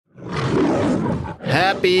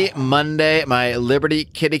Happy Monday, my Liberty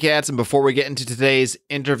kitty cats. And before we get into today's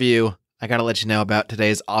interview, I got to let you know about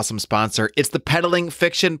today's awesome sponsor. It's the Peddling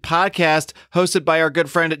Fiction Podcast, hosted by our good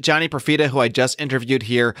friend Johnny Profita, who I just interviewed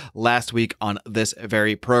here last week on this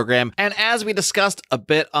very program. And as we discussed a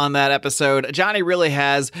bit on that episode, Johnny really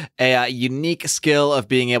has a unique skill of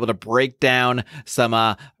being able to break down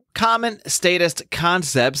some common statist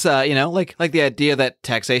concepts, like the idea that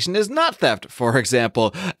taxation is not theft, for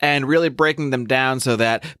example, and really breaking them down so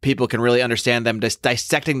that people can really understand them, just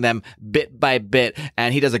dissecting them bit by bit.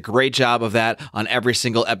 And he does a great job of that on every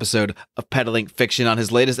single episode of Peddling Fiction. On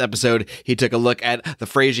his latest episode, he took a look at the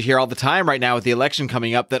phrase you hear all the time right now with the election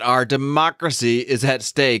coming up, that our democracy is at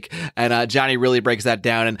stake. And Johnny really breaks that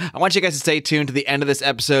down. And I want you guys to stay tuned to the end of this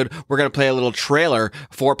episode. We're going to play a little trailer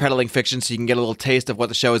for Peddling Fiction so you can get a little taste of what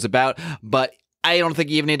the show is about, but I don't think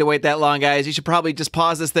you even need to wait that long, guys. You should probably just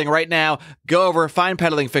pause this thing right now, go over, find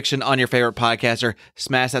Peddling Fiction on your favorite podcaster,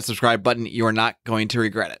 smash that subscribe button. You are not going to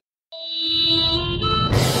regret it.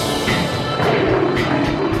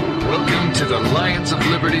 Welcome to the Lions of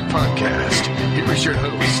Liberty podcast. Here is your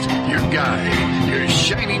host, your guide, your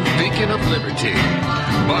shining beacon of liberty,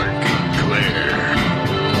 Marc Clair.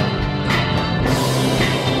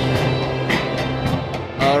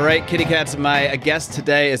 All right, kitty cats, my guest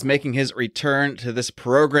today is making his return to this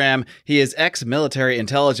program. He is ex-military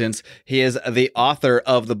intelligence. He is the author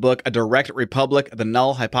of the book, A Direct Republic, The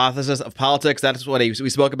Null Hypothesis of Politics. That's what we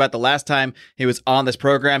spoke about the last time he was on this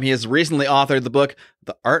program. He has recently authored the book,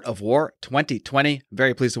 The Art of War 2020.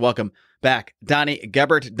 Very pleased to welcome back Donnie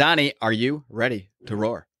Gebert. Donnie, are you ready to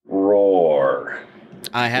roar? Roar.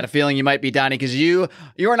 I had a feeling you might be, Donnie, because you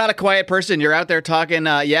are not a quiet person. You're out there talking,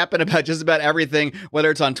 yapping about just about everything, whether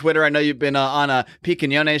it's on Twitter. I know you've been on a Pete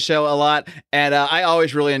Quinones show a lot, and I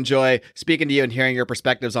always really enjoy speaking to you and hearing your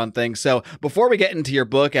perspectives on things. So before we get into your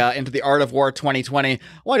book, into the Art of War 2020, I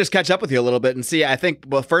want to just catch up with you a little bit and see. I think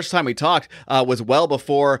the first time we talked was well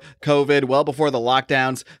before COVID, well before the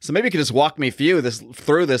lockdowns. So maybe you could just walk me through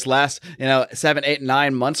this last 7, 8,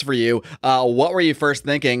 9 months for you. What were you first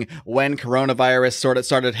thinking when coronavirus sort of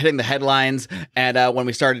started hitting the headlines, and when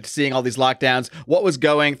we started seeing all these lockdowns? What was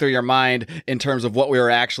going through your mind in terms of what we were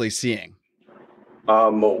actually seeing?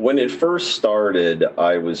 When it first started,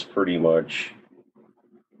 I was pretty much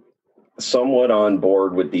somewhat on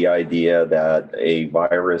board with the idea that a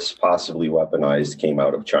virus possibly weaponized came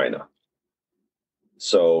out of China.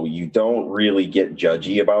 So you don't really get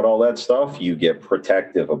judgy about all that stuff. You get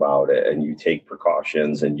protective about it, and you take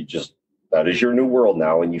precautions, and that is your new world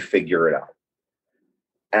now, and you figure it out.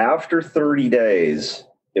 After 30 days,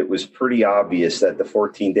 it was pretty obvious that the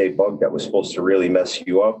 14-day bug that was supposed to really mess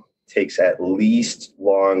you up takes at least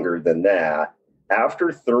longer than that. After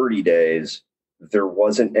 30 days, there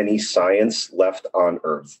wasn't any science left on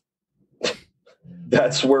Earth.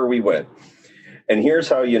 That's where we went. And here's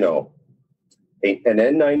how you know. An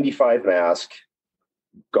N95 mask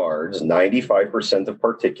guards 95% of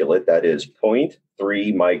particulate, that is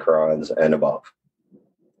 0.3 microns and above.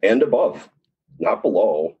 And above. Not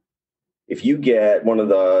below. If you get one of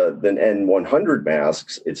the N100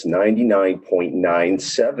 masks, it's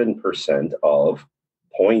 99.97% of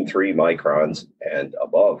 0.3 microns and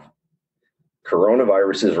above.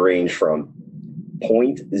 Coronaviruses range from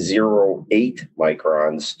 0.08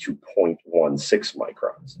 microns to 0.16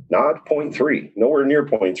 microns, not 0.3, nowhere near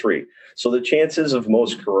 0.3. So the chances of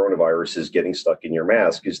most coronaviruses getting stuck in your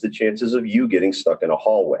mask is the chances of you getting stuck in a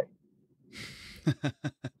hallway.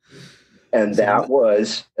 And that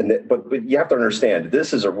was, but you have to understand,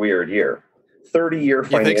 this is a weird year. 30-year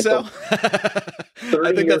financial. You think so?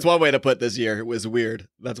 I think that's one way to put this year. It was weird.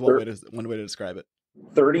 That's one way to describe it.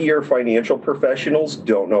 30-year financial professionals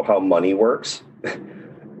don't know how money works.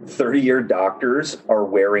 30-year doctors are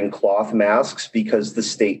wearing cloth masks because the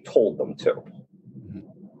state told them to.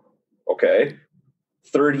 Okay.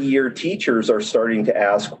 30-year teachers are starting to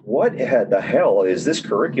ask, what the hell is this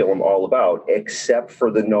curriculum all about, except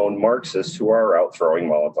for the known Marxists who are out throwing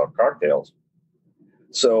Molotov cocktails.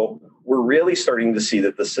 So we're really starting to see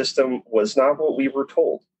that the system was not what we were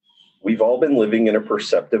told. We've all been living in a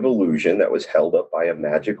perceptive illusion that was held up by a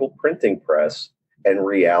magical printing press, and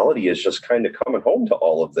reality is just kind of coming home to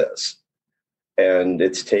all of this. And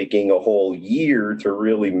it's taking a whole year to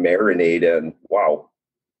really marinate in, wow,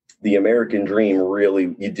 the American dream,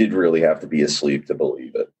 really, you did really have to be asleep to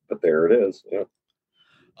believe it. But there it is. Yeah.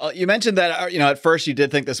 You mentioned that, at first you did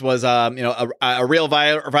think this was, a real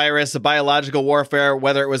virus, a biological warfare,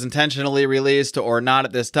 whether it was intentionally released or not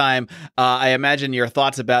at this time. I imagine your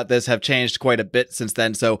thoughts about this have changed quite a bit since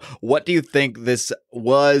then. So what do you think this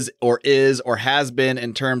was or is or has been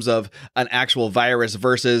in terms of an actual virus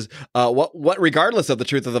versus what regardless of the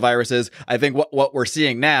truth of the virus is? I think what we're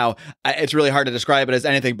seeing now, it's really hard to describe it as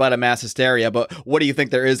anything but a mass hysteria. But what do you think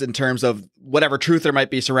there is in terms of whatever truth there might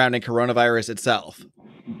be surrounding coronavirus itself?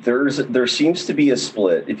 There seems to be a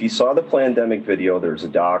split. If you saw the pandemic video, there's a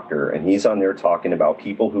doctor and he's on there talking about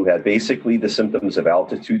people who had basically the symptoms of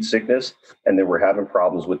altitude sickness and they were having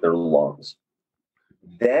problems with their lungs.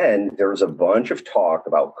 Then there's a bunch of talk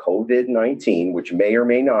about COVID-19, which may or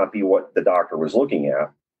may not be what the doctor was looking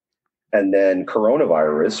at. And then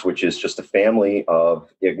coronavirus, which is just a family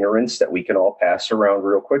of ignorance that we can all pass around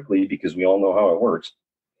real quickly because we all know how it works.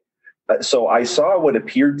 So I saw what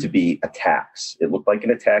appeared to be attacks. It looked like an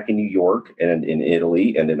attack in New York and in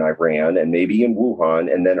Italy and in Iran and maybe in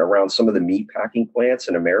Wuhan and then around some of the meat packing plants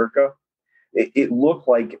in America. It looked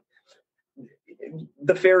like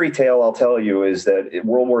the fairy tale, I'll tell you, is that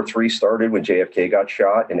World War III started when JFK got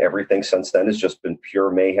shot and everything since then has just been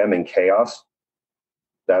pure mayhem and chaos.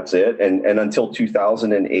 That's it. And until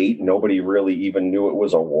 2008, nobody really even knew it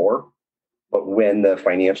was a war. But when the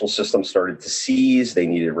financial system started to seize, they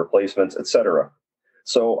needed replacements, et cetera.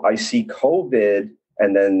 So I see COVID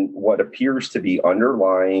and then what appears to be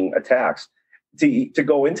underlying attacks. To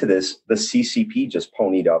go into this, the CCP just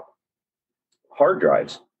ponied up hard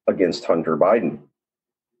drives against Hunter Biden.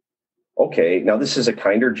 Okay, now this is a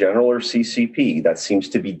kinder, gentler CCP that seems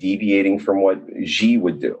to be deviating from what Xi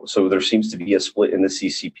would do. So there seems to be a split in the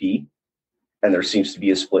CCP and there seems to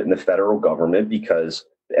be a split in the federal government because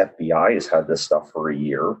the FBI has had this stuff for a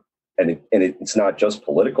year, and it's not just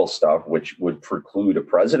political stuff, which would preclude a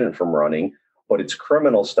president from running, but it's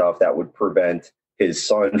criminal stuff that would prevent his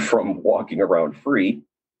son from walking around free.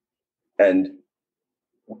 And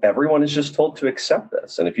everyone is just told to accept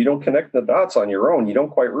this. And if you don't connect the dots on your own, you don't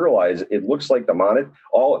quite realize it looks like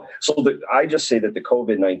I just say that the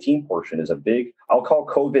COVID-19 portion is I'll call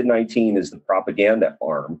COVID-19 is the propaganda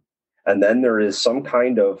arm. And then there is some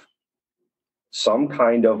kind of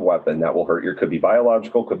weapon that will hurt could be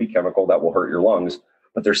biological, could be chemical, that will hurt your lungs.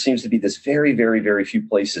 But there seems to be this very, very, very few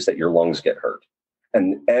places that your lungs get hurt.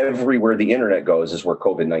 And everywhere the internet goes is where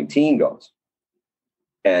COVID-19 goes.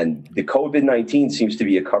 And the COVID-19 seems to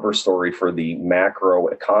be a cover story for the macro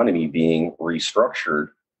economy being restructured.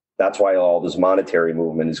 That's why all this monetary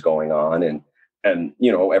movement is going on. And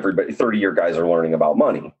everybody, 30-year guys are learning about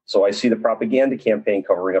money. So I see the propaganda campaign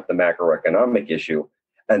covering up the macroeconomic issue.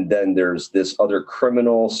 And then there's this other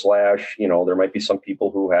criminal / there might be some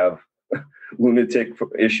people who have lunatic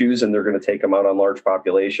issues and they're going to take them out on large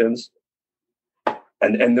populations.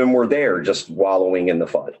 And then we're there just wallowing in the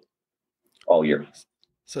FUD all year.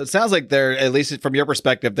 So it sounds like there, at least from your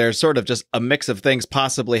perspective, there's sort of just a mix of things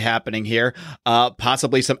possibly happening here,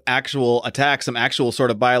 possibly some actual attack, some actual sort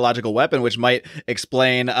of biological weapon, which might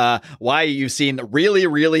explain why you've seen really,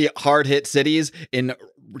 really hard hit cities in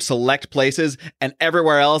select places, and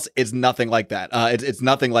everywhere else it's nothing like that. It's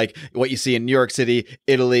nothing like what you see in New York City,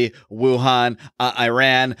 Italy, Wuhan,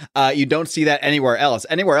 Iran. You don't see that anywhere else.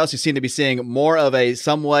 Anywhere else, you seem to be seeing more of a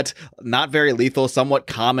somewhat not very lethal, somewhat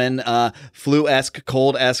common flu-esque,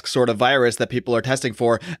 cold-esque sort of virus that people are testing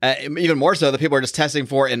for. Even more so, that people are just testing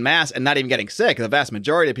for in mass and not even getting sick. The vast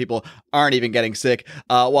majority of people aren't even getting sick.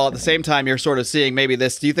 While at the same time, you're sort of seeing maybe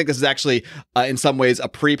this. Do you think this is actually, in some ways, a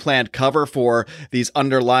pre-planned cover for these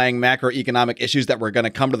underlying macroeconomic issues that were going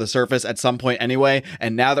to come to the surface at some point anyway?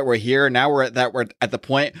 And now that we're here, we're at the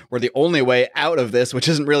point where the only way out of this, which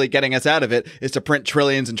isn't really getting us out of it, is to print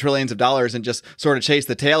trillions and trillions of dollars and just sort of chase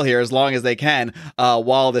the tail here as long as they can,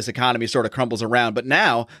 while this economy sort of crumbles around. But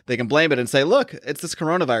now they can blame it and say, look, it's this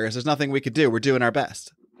coronavirus. There's nothing we could do. We're doing our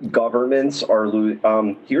best. Governments are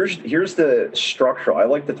here's the structural. I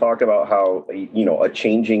like to talk about how a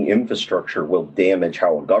changing infrastructure will damage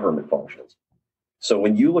how a government functions. So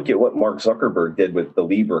when you look at what Mark Zuckerberg did with the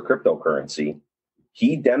Libra cryptocurrency,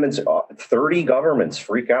 he demonstrated 30 governments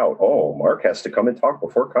freak out. Oh, Mark has to come and talk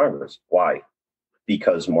before Congress. Why?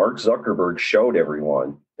 Because Mark Zuckerberg showed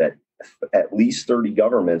everyone that at least 30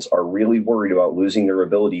 governments are really worried about losing their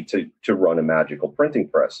ability to run a magical printing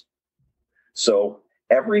press. So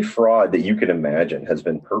every fraud that you can imagine has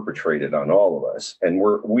been perpetrated on all of us. And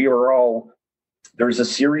we are all, there's a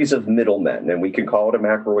series of middlemen, and we can call it a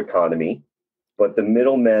macroeconomy. But the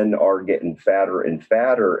middlemen are getting fatter and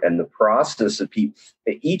fatter, and the process of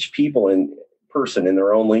each person in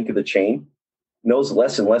their own link of the chain knows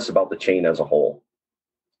less and less about the chain as a whole.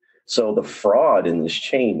 So the fraud in this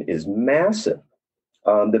chain is massive.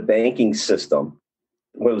 The banking system,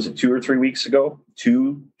 what was it, 2 or 3 weeks ago?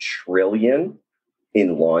 2 trillion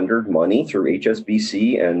in laundered money through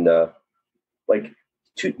HSBC. And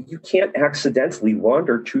you can't accidentally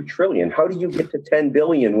launder 2 trillion. How do you get to 10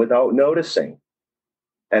 billion without noticing?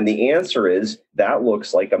 And the answer is that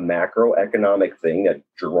looks like a macroeconomic thing that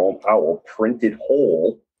Jerome Powell printed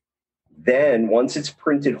whole. Then once it's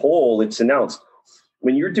printed whole, it's announced.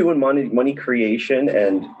 When you're doing money creation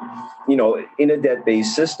and, in a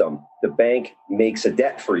debt-based system, the bank makes a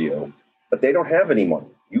debt for you, but they don't have any money.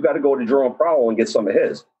 You got to go to Jerome Powell and get some of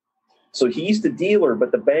his. So he's the dealer,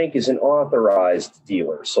 but the bank is an authorized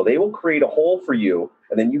dealer. So they will create a hole for you,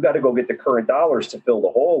 and then you got to go get the current dollars to fill the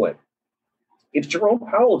hole in. If Jerome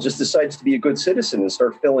Powell just decides to be a good citizen and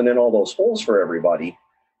start filling in all those holes for everybody,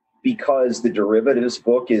 because the derivatives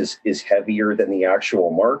book is heavier than the actual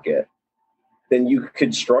market, then you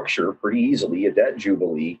could structure pretty easily a debt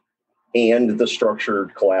jubilee and the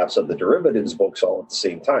structured collapse of the derivatives books all at the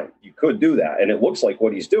same time. You could do that. And it looks like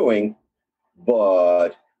what he's doing,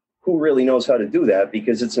 but who really knows how to do that,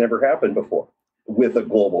 because it's never happened before with a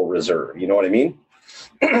global reserve. You know what I mean?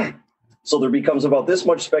 So there becomes about this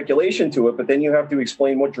much speculation to it, but then you have to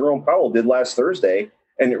explain what Jerome Powell did last Thursday,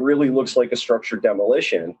 and it really looks like a structured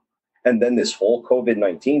demolition. And then this whole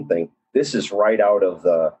COVID-19 thing, this is right out of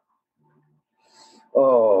the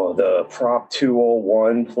Prop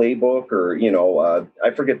 201 playbook, or,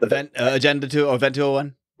 I forget the Agenda 2 Event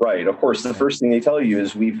 201. Right. Of course, the first thing they tell you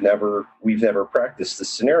is we've never practiced this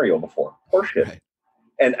scenario before. Horseshit. Right.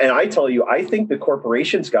 And I tell you, I think the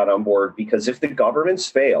corporations got on board because if the governments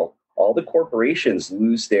fail, all the corporations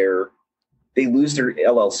lose their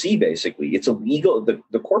LLC. Basically, it's illegal.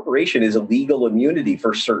 The corporation is a legal immunity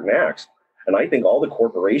for certain acts. And I think all the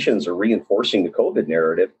corporations are reinforcing the COVID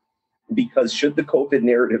narrative, because should the COVID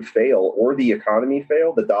narrative fail or the economy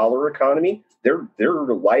fail, the dollar economy, their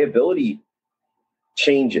liability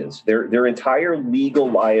changes. Their entire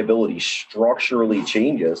legal liability structurally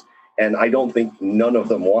changes. And I don't think none of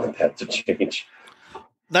them want that to change.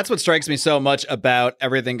 That's what strikes me so much about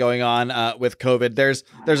everything going on with COVID. There's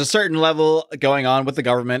a certain level going on with the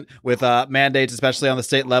government, with mandates, especially on the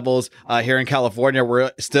state levels. Here in California,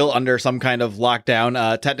 we're still under some kind of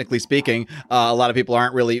lockdown, technically speaking. A lot of people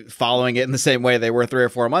aren't really following it in the same way they were 3 or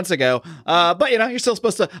 4 months ago. But, you're still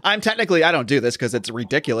supposed to. I don't do this because it's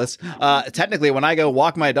ridiculous. Technically, when I go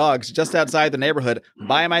walk my dogs just outside the neighborhood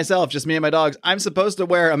by myself, just me and my dogs, I'm supposed to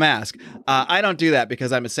wear a mask. I don't do that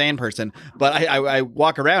because I'm a sane person, but I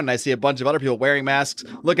walk around and I see a bunch of other people wearing masks,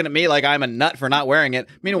 looking at me like I'm a nut for not wearing it.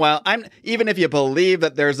 Meanwhile, even if you believe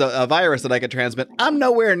that there's a virus that I could transmit, I'm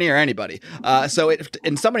nowhere near anybody. So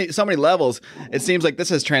in so many levels, it seems like this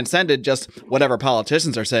has transcended just whatever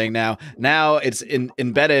politicians are saying now. Now it's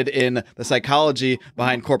embedded in the psychology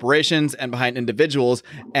behind corporations and behind individuals.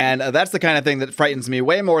 And that's the kind of thing that frightens me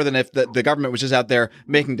way more than if the government was just out there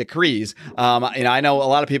making decrees. I know a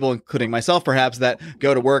lot of people, including myself perhaps, that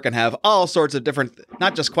go to work and have all sorts of different,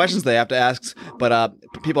 not just questions they have to ask, but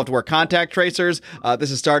people have to wear contact tracers.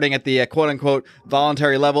 This is starting at the quote unquote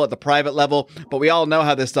voluntary level, at the private level. But we all know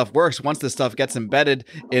how this stuff works. Once this stuff gets embedded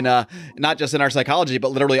in not just in our psychology,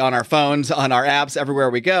 but literally on our phones, on our apps, everywhere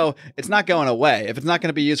we go, it's not going away. If it's not going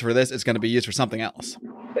to be used for this, it's going to be used for something else.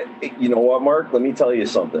 You know what, Mark? Let me tell you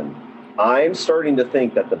something. I'm starting to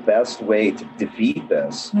think that the best way to defeat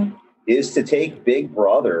this is to take Big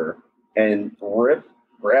Brother and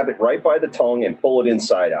grab it right by the tongue and pull it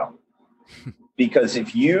inside out. Because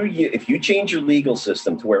if you change your legal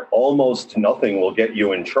system to where almost nothing will get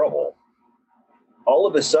you in trouble, all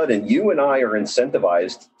of a sudden you and I are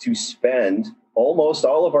incentivized to spend almost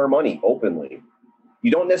all of our money openly.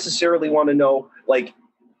 You don't necessarily want to know, like,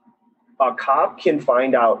 a cop can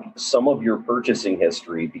find out some of your purchasing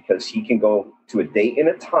history because he can go to a date and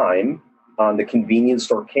a time on the convenience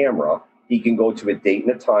store camera. He can go to a date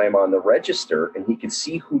and a time on the register, and he can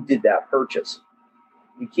see who did that purchase.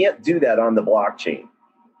 You can't do that on the blockchain.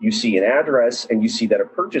 You see an address and you see that a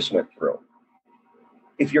purchase went through.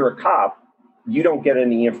 If you're a cop, you don't get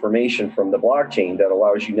any information from the blockchain that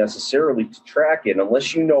allows you necessarily to track it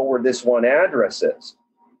unless you know where this one address is.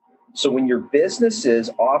 So when your businesses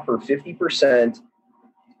offer 50%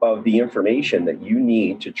 of the information that you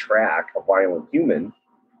need to track a violent human,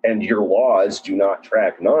 and your laws do not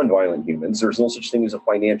track nonviolent humans, there's no such thing as a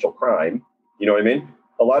financial crime. You know what I mean?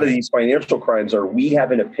 A lot of these financial crimes are, we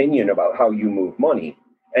have an opinion about how you move money.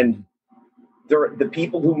 And the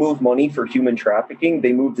people who move money for human trafficking,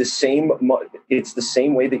 they move it's the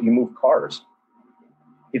same way that you move cars.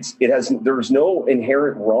 There's no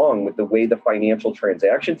inherent wrong with the way the financial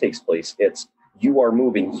transaction takes place. It's you are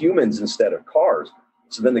moving humans instead of cars.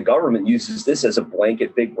 So then the government uses this as a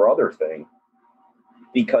blanket Big Brother thing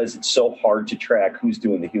because it's so hard to track who's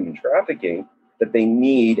doing the human trafficking that they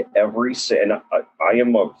need and I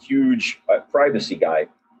am a huge privacy guy,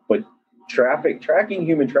 but tracking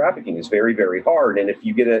human trafficking is very, very hard. And if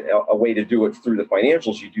you get a way to do it through the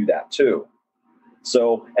financials, you do that too.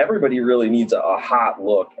 So everybody really needs a hot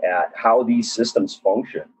look at how these systems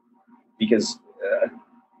function, because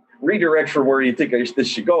redirect for where you think this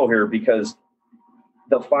should go here, because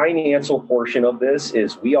the financial portion of this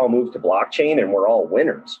is we all move to blockchain and we're all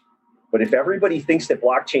winners. But if everybody thinks that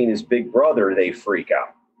blockchain is Big Brother, they freak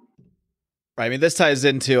out. Right. I mean, this ties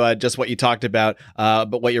into just what you talked about,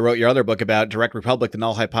 but what you wrote your other book about, Direct Republic, the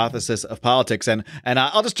Null Hypothesis of Politics. And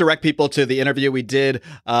I'll just direct people to the interview we did.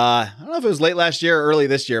 I don't know if it was late last year or early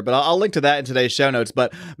this year, but I'll link to that in today's show notes.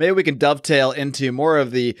 But maybe we can dovetail into more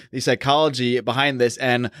of the psychology behind this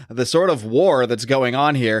and the sort of war that's going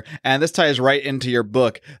on here. And this ties right into your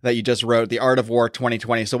book that you just wrote, The Art of War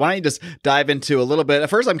 2020. So why don't you just dive into a little bit? At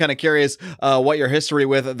first, I'm kind of curious what your history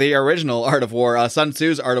with the original Art of War, Sun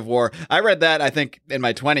Tzu's Art of War. I read that, I think, in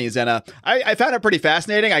my 20s, and I found it pretty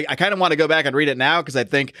fascinating. I kind of want to go back and read it now, because I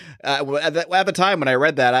think at the time when I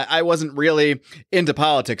read that, I wasn't really into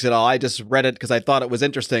politics at all. I just read it because I thought it was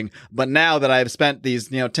interesting. But now that I've spent these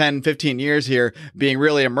 10, 15 years here being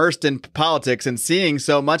really immersed in politics and seeing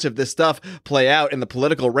so much of this stuff play out in the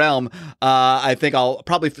political realm, I think I'll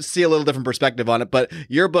probably see a little different perspective on it. But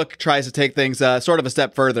your book tries to take things sort of a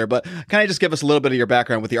step further. But can I just give us a little bit of your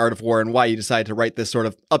background with The Art of War and why you decided to write this sort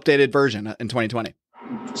of updated version in 2020?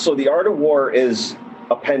 So The Art of War is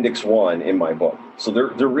Appendix 1 in my book. So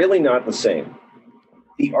they're really not the same.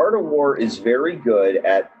 The Art of War is very good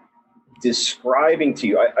at describing to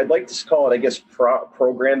you, I'd like to call it, I guess,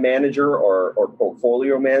 program manager or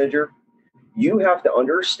portfolio manager. You have to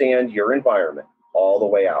understand your environment all the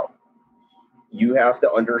way out. You have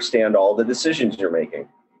to understand all the decisions you're making.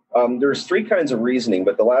 There's three kinds of reasoning,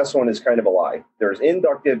 but the last one is kind of a lie. There's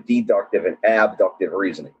inductive, deductive, and abductive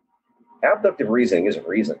reasoning. Abductive reasoning isn't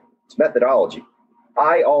reasoning. It's methodology.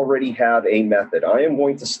 I already have a method. I am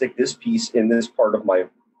going to stick this piece in this part of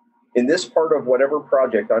whatever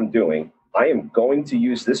project I'm doing. I am going to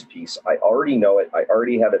use this piece. I already know it. I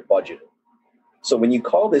already have it budgeted. So when you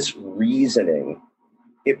call this reasoning,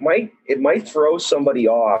 it might throw somebody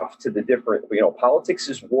off to the different, politics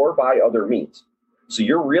is war by other means. So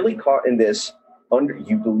you're really caught in this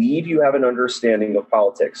you believe you have an understanding of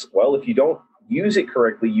politics. Well, if you don't use it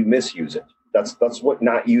correctly, you misuse it. That's what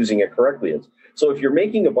not using it correctly is. So if you're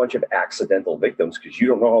making a bunch of accidental victims because you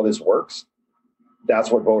don't know how this works,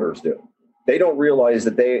 that's what voters do. They don't realize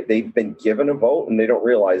that they've been given a vote, and they don't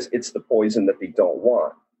realize it's the poison that they don't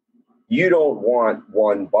want. You don't want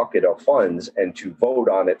one bucket of funds and to vote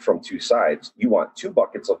on it from two sides. You want two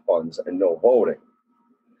buckets of funds and no voting.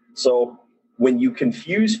 So when you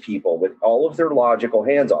confuse people with all of their logical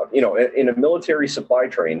hands off, in a military supply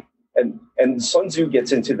train, and Sun Tzu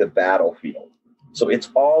gets into the battlefield. So it's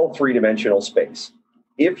all three-dimensional space.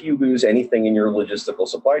 If you lose anything in your logistical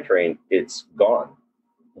supply train, it's gone.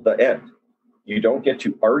 The end. You don't get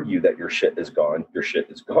to argue that your shit is gone. Your shit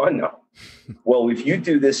is gone now. Well, if you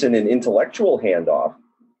do this in an intellectual handoff,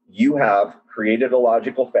 you have created a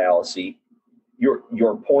logical fallacy.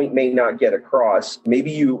 Your point may not get across.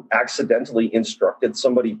 Maybe you accidentally instructed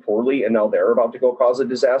somebody poorly, and now they're about to go cause a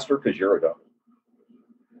disaster because you're a dummy.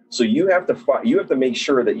 So you have to make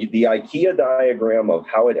sure that the IKEA diagram of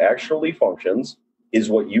how it actually functions is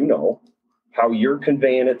what you know, how you're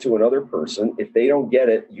conveying it to another person. If they don't get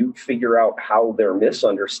it, you figure out how they're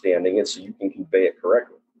misunderstanding it so you can convey it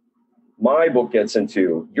correctly. My book gets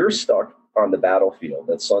into, you're stuck on the battlefield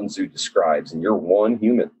that Sun Tzu describes, and you're one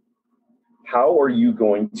human. How are you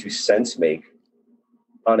going to sense make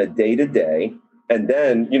on a day-to-day? And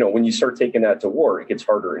then, when you start taking that to war, it gets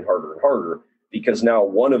harder and harder and harder, because now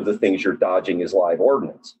one of the things you're dodging is live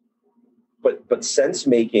ordnance. But sense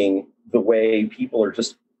making, the way people are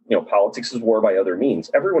just, politics is war by other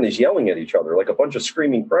means. Everyone is yelling at each other like a bunch of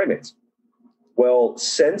screaming primates. Well,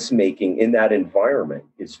 sense making in that environment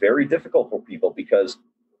is very difficult for people, because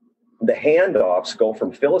the handoffs go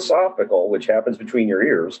from philosophical, which happens between your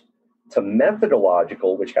ears, to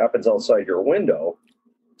methodological, which happens outside your window,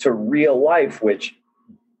 to real life, which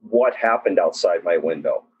what happened outside my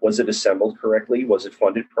window? Was it assembled correctly? Was it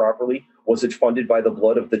funded properly? Was it funded by the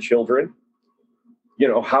blood of the children?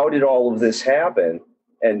 How did all of this happen?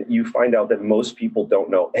 And you find out that most people don't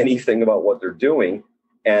know anything about what they're doing.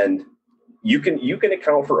 And you can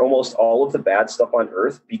account for almost all of the bad stuff on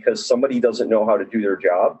earth because somebody doesn't know how to do their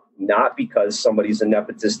job, not because somebody's a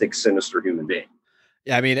nepotistic, sinister human being.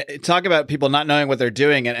 Yeah, I mean, talk about people not knowing what they're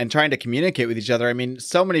doing and trying to communicate with each other. I mean,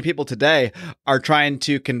 so many people today are trying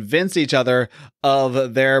to convince each other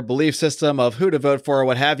of their belief system, of who to vote for, or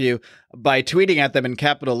what have you, by tweeting at them in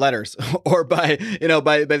capital letters, or by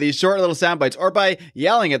these short little sound bites, or by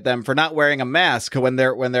yelling at them for not wearing a mask when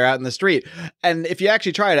they're out in the street. And if you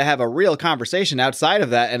actually try to have a real conversation outside of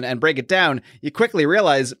that and break it down, you quickly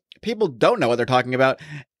realize people don't know what they're talking about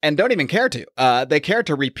and don't even care to. They care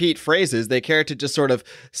to repeat phrases. They care to just sort of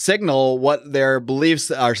signal what their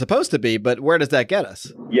beliefs are supposed to be. But where does that get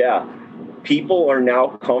us? Yeah. People are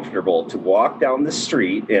now comfortable to walk down the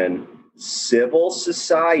street in civil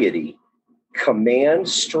society, command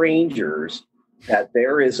strangers that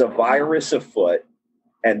there is a virus afoot,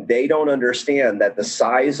 and they don't understand that the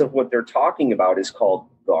size of what they're talking about is called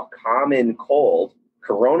the common cold.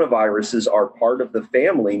 Coronaviruses are part of the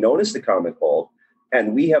family known as the common cold,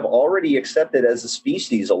 and we have already accepted as a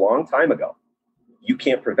species a long time ago. You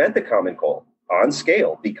can't prevent the common cold on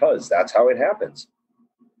scale because that's how it happens.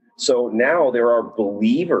 So now there are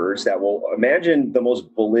believers that will imagine the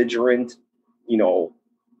most belligerent,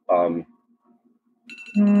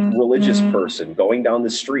 religious person going down the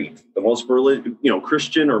street, the most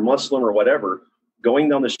Christian or Muslim or whatever, going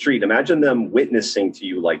down the street. Imagine them witnessing to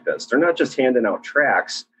you like this. They're not just handing out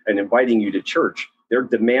tracts and inviting you to church. They're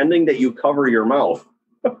demanding that you cover your mouth.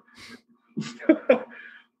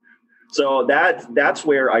 So that's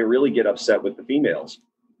where I really get upset with the females.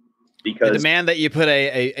 Because they demand that you put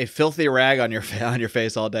a filthy rag on your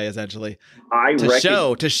face all day, essentially,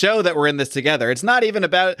 to show that we're in this together. It's not even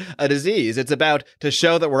about a disease. It's about to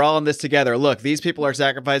show that we're all in this together. Look, these people are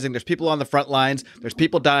sacrificing. There's people on the front lines. There's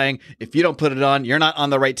people dying. If you don't put it on, you're not on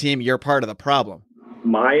the right team. You're part of the problem.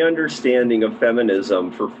 My understanding of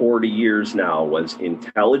feminism for 40 years now was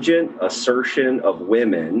intelligent assertion of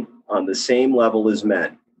women on the same level as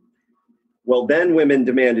men. Well, then women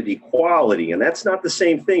demanded equality, and that's not the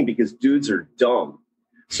same thing because dudes are dumb.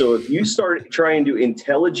 So if you start trying to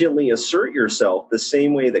intelligently assert yourself the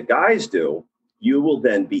same way that guys do, you will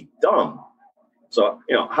then be dumb. So,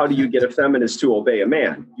 how do you get a feminist to obey a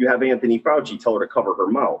man? You have Anthony Fauci tell her to cover her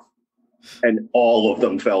mouth. And all of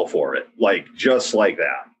them fell for it, just like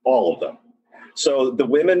that, all of them. So the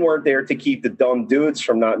women weren't there to keep the dumb dudes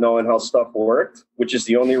from not knowing how stuff worked, which is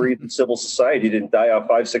the only reason civil society didn't die out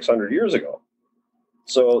 500-600 years ago.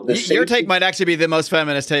 So your take might actually be the most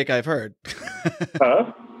feminist take I've heard.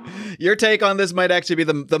 Huh? Your take on this might actually be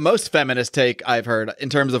the most feminist take I've heard in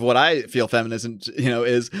terms of what I feel feminism,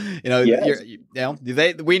 is. Yes.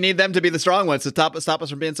 We need them to be the strong ones to stop us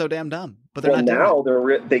from being so damn dumb. But they're not. Now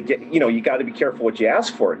they get. You got to be careful what you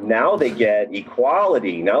ask for. Now they get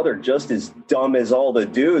equality. Now they're just as dumb as all the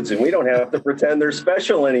dudes, and we don't have to pretend they're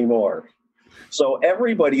special anymore. So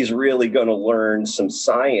everybody's really going to learn some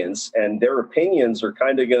science, and their opinions are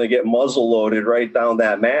kind of going to get muzzle loaded right down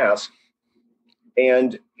that mask.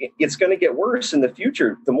 And it's going to get worse in the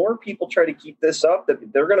future. The more people try to keep this up,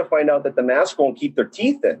 they're going to find out that the mask won't keep their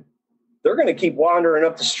teeth in. They're going to keep wandering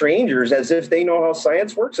up to strangers as if they know how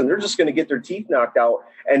science works, and they're just going to get their teeth knocked out.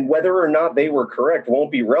 And whether or not they were correct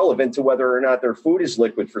won't be relevant to whether or not their food is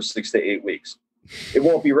liquid for 6 to 8 weeks. It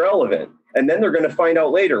won't be relevant. And then they're going to find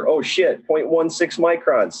out later, oh shit, 0.16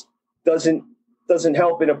 microns doesn't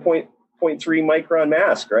help in a 0.3 micron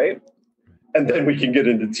mask, right? And then we can get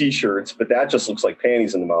into t-shirts, but that just looks like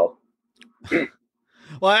panties in the mouth.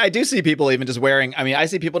 Well, I do see people even just wearing, I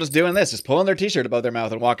see people just doing this, just pulling their t-shirt above their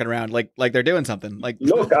mouth and walking around like they're doing something.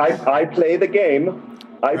 Look, I play the game.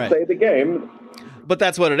 Play the game. But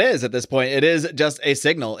that's what it is at this point. It is just a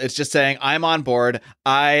signal. It's just saying, I'm on board.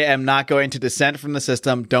 I am not going to dissent from the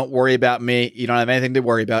system. Don't worry about me. You don't have anything to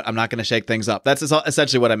worry about. I'm not going to shake things up. That's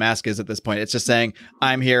essentially what a mask is at this point. It's just saying,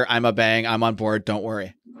 I'm here. I'm obeying. I'm on board. Don't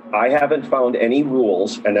worry. I haven't found any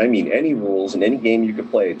rules, and I mean any rules in any game you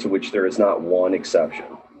could play to which there is not one exception.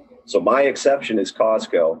 So my exception is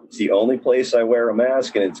Costco. It's the only place I wear a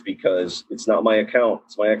mask, and it's because it's not my account.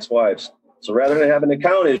 It's my ex-wife's. So rather than having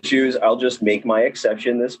account issues, I'll just make my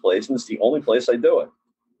exception this place, and it's the only place I do it.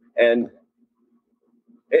 And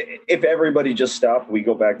if everybody just stopped, we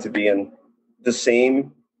go back to being the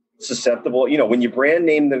same susceptible. When you brand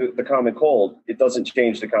name the common cold, it doesn't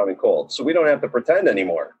change the common cold. So we don't have to pretend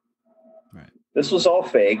anymore. Right. This was all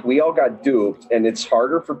fake. We all got duped, and it's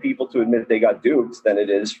harder for people to admit they got duped than it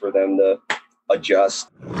is for them to adjust.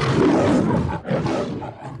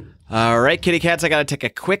 All right, kitty cats, I got to take a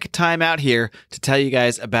quick time out here to tell you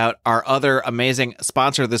guys about our other amazing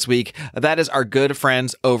sponsor this week. That is our good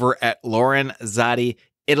friends over at Lorenzotti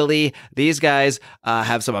Italy. These guys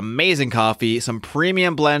have some amazing coffee, some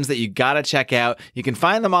premium blends that you got to check out. You can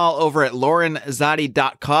find them all over at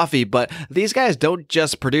lorenzotti.coffee, but these guys don't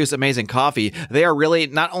just produce amazing coffee. They are really,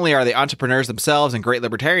 not only are they entrepreneurs themselves and great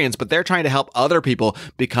libertarians, but they're trying to help other people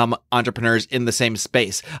become entrepreneurs in the same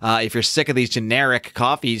space. If you're sick of these generic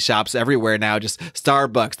coffee shops everywhere now, just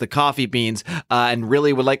Starbucks, the coffee beans, and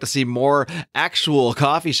really would like to see more actual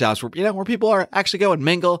coffee shops where people are actually go and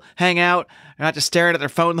mingle, hang out, not just staring at their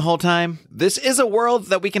phone the whole time. This is a world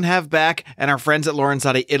that we can have back, and our friends at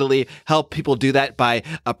Lorenzotti Italy help people do that by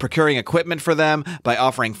procuring equipment for them, by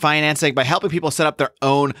offering financing, by helping people set up their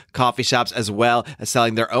own coffee shops, as well as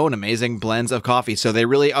selling their own amazing blends of coffee. So they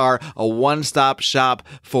really are a one-stop shop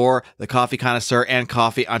for the coffee connoisseur and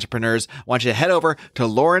coffee entrepreneurs. I want you to head over to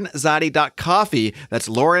lorenzotti.coffee. That's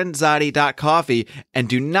lorenzotti.coffee. And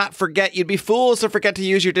do not forget, you'd be fools to forget to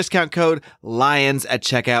use your discount code LIONS at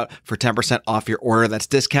checkout for 10% off your order. That's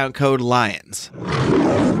discount code LIONS.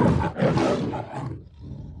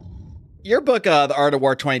 Your book, The Art of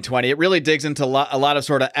War 2020, it really digs into a lot of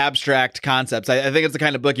sort of abstract concepts. I think it's the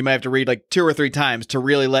kind of book you might have to read like 2 or 3 times to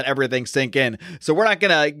really let everything sink in. So we're not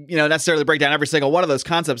going to, necessarily break down every single one of those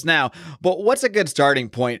concepts now, but what's a good starting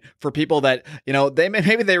point for people that,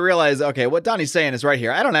 maybe they realize, okay, what Donnie's saying is right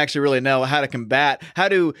here. I don't actually really know how to combat, how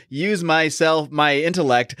to use my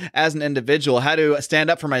intellect as an individual, how to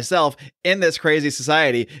stand up for myself in this crazy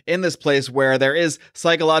society, in this place where there is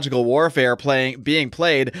psychological warfare being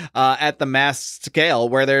played at the mass scale,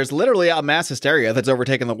 where there's literally a mass hysteria that's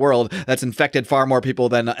overtaken the world, that's infected far more people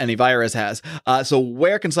than any virus has. So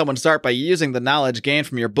where can someone start by using the knowledge gained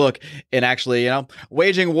from your book in actually,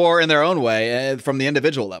 waging war in their own way from the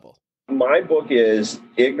individual level? My book is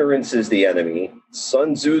Ignorance is the Enemy.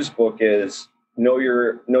 Sun Tzu's book is Know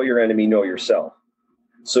Your Enemy, Know Yourself.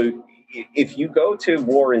 So if you go to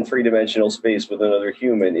war in 3-dimensional space with another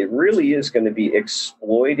human, it really is going to be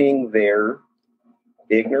exploiting their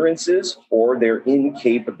ignorances or their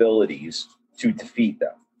incapabilities to defeat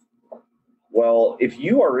them. Well, if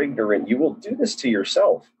you are ignorant, you will do this to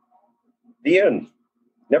yourself. The end.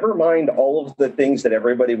 Never mind all of the things that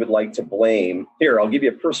everybody would like to blame. Here, I'll give you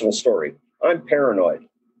a personal story. I'm paranoid.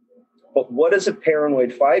 But what does a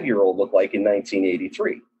paranoid 5-year-old look like in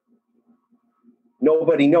 1983?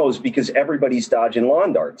 Nobody knows, because everybody's dodging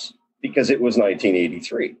lawn darts because it was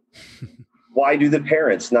 1983. Why do the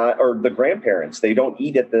parents or the grandparents, they don't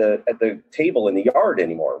eat at the table in the yard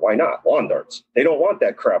anymore? Why not? Lawn darts. They don't want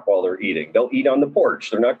that crap while they're eating. They'll eat on the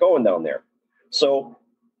porch. They're not going down there. So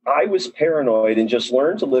I was paranoid and just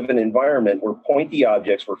learned to live in an environment where pointy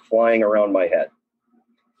objects were flying around my head.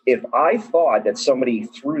 If I thought that somebody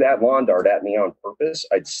threw that lawn dart at me on purpose,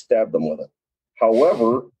 I'd stab them with it.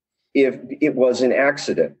 However, if it was an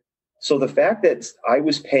accident. So the fact that I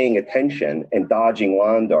was paying attention and dodging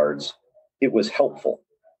lawn darts, it was helpful.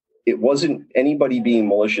 It wasn't anybody being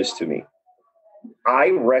malicious to me. I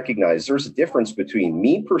recognize there's a difference between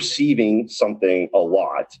me perceiving something a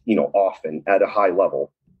lot, often at a high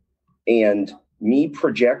level, and me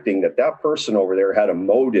projecting that person over there had a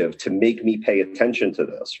motive to make me pay attention to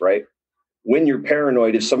this, right? When you're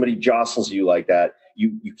paranoid, if somebody jostles you like that,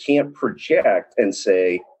 you can't project and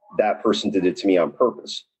say, that person did it to me on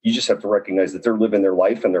purpose. You just have to recognize that they're living their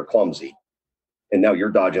life and they're clumsy. And now you're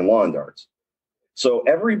dodging lawn darts. So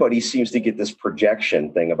everybody seems to get this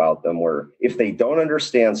projection thing about them where if they don't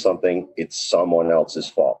understand something, it's someone else's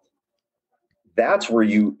fault. That's where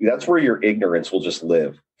your ignorance will just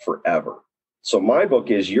live forever. So my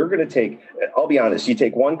book is, you're going to I'll be honest, you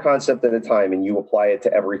take one concept at a time and you apply it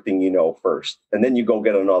to everything you know first, and then you go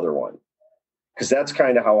get another one. Because that's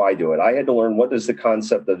kind of how I do it. I had to learn, what is the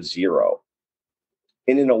concept of zero?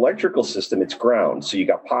 In an electrical system, it's ground. So you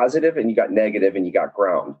got positive and you got negative and you got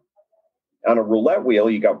ground. On a roulette wheel,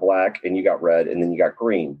 you got black and you got red and then you got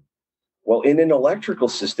green. Well, in an electrical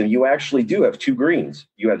system, you actually do have 2 greens.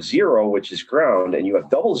 You have 0, which is ground, and you have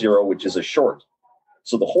 00, which is a short.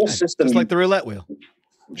 So the whole system... Just like the roulette wheel.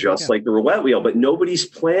 Just like the roulette wheel. But nobody's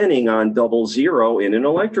planning on 00 in an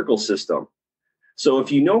electrical system. So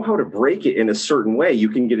if you know how to break it in a certain way, you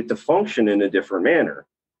can get it to function in a different manner.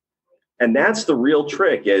 And that's the real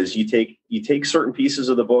trick, is you take certain pieces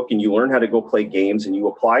of the book and you learn how to go play games, and you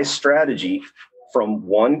apply strategy from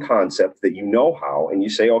one concept that you know how, and you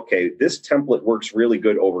say, okay, this template works really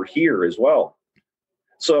good over here as well.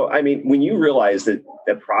 So, I mean, when you realize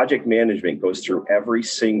that project management goes through every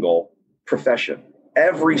single profession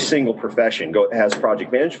has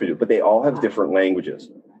project management, but they all have different languages.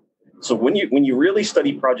 So when you really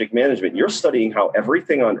study project management, you're studying how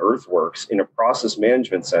everything on earth works in a process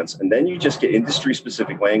management sense. And then you just get industry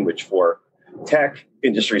specific language for tech,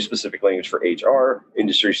 industry-specific language for HR,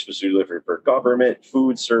 industry-specific for government,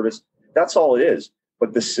 food service. That's all it is.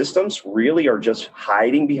 But the systems really are just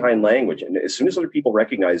hiding behind language. And as soon as other people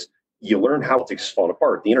recognize, you learn how it's falling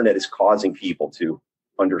apart. The internet is causing people to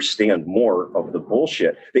understand more of the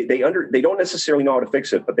bullshit. They don't necessarily know how to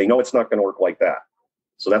fix it, but they know it's not going to work like that.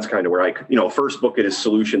 So that's kind of where first book it is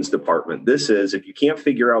solutions department. This is, if you can't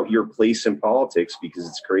figure out your place in politics because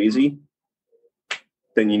it's crazy,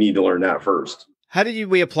 then you need to learn that first. How do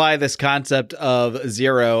we apply this concept of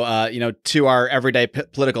zero, to our everyday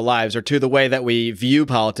political lives, or to the way that we view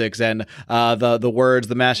politics and the words,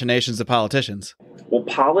 the machinations of politicians? Well,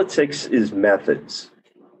 politics is methods.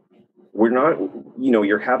 We're not,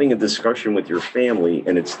 you're having a discussion with your family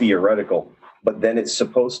and it's theoretical, but then it's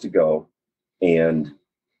supposed to go and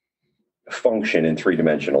function in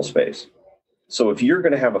three-dimensional space. So if you're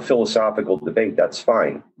going to have a philosophical debate, that's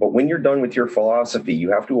fine. But when you're done with your philosophy, you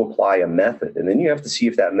have to apply a method. And then you have to see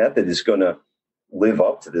if that method is going to live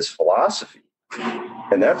up to this philosophy.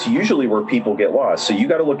 And that's usually where people get lost. So you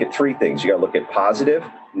got to look at three things. You got to look at positive,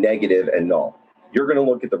 negative, and null. You're going to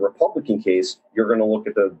look at the Republican case. You're going to look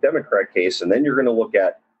at the Democrat case. And then you're going to look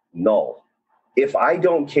at null. If I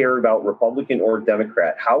don't care about Republican or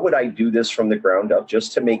Democrat, how would I do this from the ground up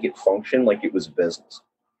just to make it function like it was a business?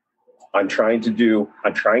 I'm trying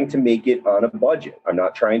to make it on a budget. I'm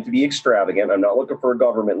not trying to be extravagant. I'm not looking for a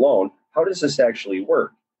government loan. How does this actually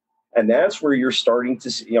work? And that's where you're starting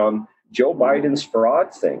to see Joe Biden's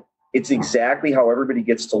fraud thing. It's exactly how everybody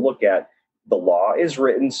gets to look at the law is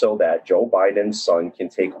written so that Joe Biden's son can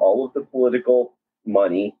take all of the political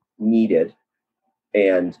money needed,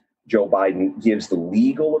 and Joe Biden gives the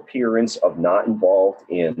legal appearance of not involved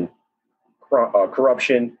in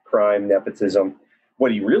corruption, crime, nepotism.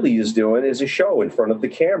 What he really is doing is a show in front of the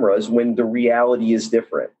cameras when the reality is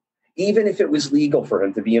different. Even if it was legal for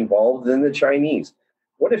him to be involved in the Chinese,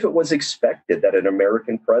 what if it was expected that an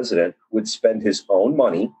American president would spend his own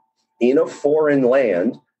money in a foreign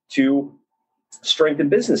land to strengthen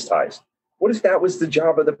business ties? What if that was the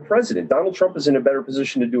job of the president? Donald Trump is in a better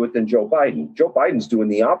position to do it than Joe Biden. Joe Biden's doing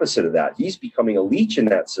the opposite of that. He's becoming a leech in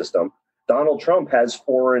that system. Donald Trump has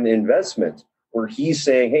foreign investment, where he's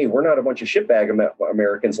saying, hey, we're not a bunch of shitbag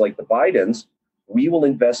Americans like the Bidens. We will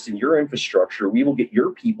invest in your infrastructure. We will get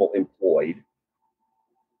your people employed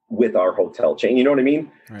with our hotel chain. You know what I mean?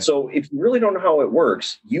 Right. So if you really don't know how it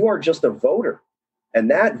works, you are just a voter. And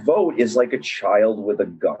that vote is like a child with a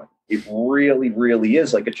gun. It really, really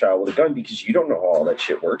is like a child with a gun, because you don't know how all that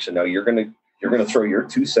shit works. And now you're gonna throw your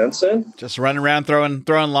 2 cents in. Just running around throwing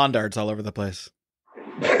lawn darts all over the place.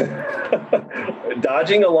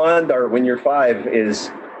 Dodging a lawn dart when you're 5 is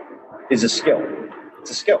a skill.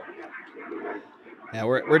 It's a skill. Yeah,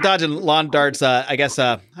 we're dodging lawn darts. I guess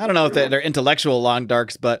I don't know if they're intellectual lawn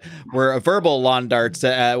darts, but we're verbal lawn darts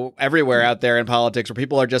everywhere out there in politics, where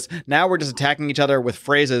people are we're just attacking each other with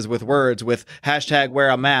phrases, with words, with hashtag wear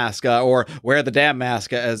a mask or wear the damn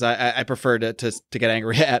mask, as I prefer to get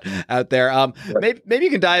angry at out there. Right. Maybe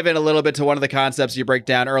you can dive in a little bit to one of the concepts you break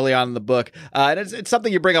down early on in the book, and it's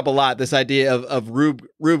something you bring up a lot. This idea of Rube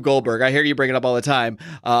Goldberg. I hear you bring it up all the time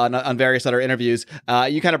on various other interviews.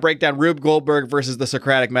 You kind of break down Rube Goldberg versus the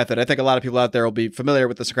Socratic method. I think a lot of people out there will be familiar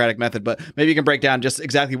with the Socratic method, but maybe you can break down just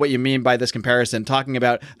exactly what you mean by this comparison, talking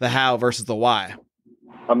about the how versus the why.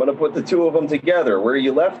 I'm going to put the two of them together. Where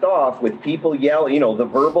you left off with people yelling, the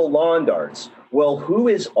verbal lawn darts. Well, who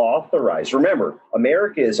is authorized? Remember,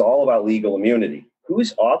 America is all about legal immunity.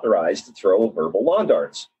 Who's authorized to throw verbal lawn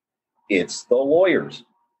darts? It's the lawyers.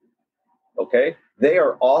 Okay? They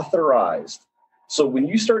are authorized. So when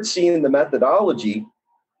you start seeing the methodology,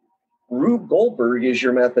 Rube Goldberg is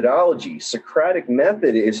your methodology. Socratic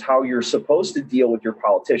method is how you're supposed to deal with your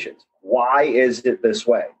politicians. Why is it this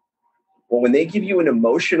way? Well, when they give you an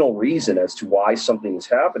emotional reason as to why something is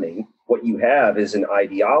happening, what you have is an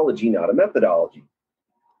ideology, not a methodology.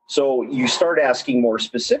 So you start asking more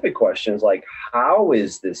specific questions like, how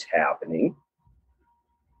is this happening?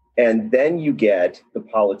 And then you get the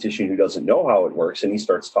politician who doesn't know how it works, and he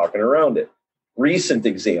starts talking around it. Recent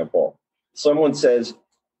example, someone says,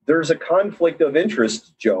 there's a conflict of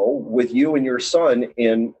interest, Joe, with you and your son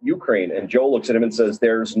in Ukraine. And Joe looks at him and says,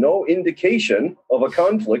 there's no indication of a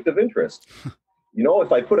conflict of interest.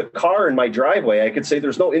 If I put a car in my driveway, I could say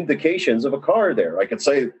there's no indications of a car there. I could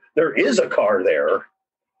say there is a car there,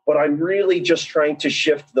 but I'm really just trying to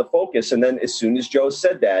shift the focus. And then as soon as Joe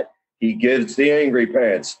said that, he gets the angry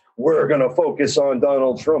pants. We're going to focus on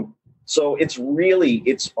Donald Trump. So it's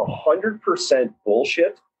 100%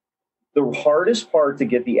 bullshit. The hardest part to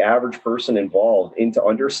get the average person involved into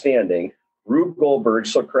understanding Rube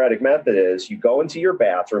Goldberg's Socratic method is you go into your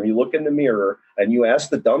bathroom, you look in the mirror, and you ask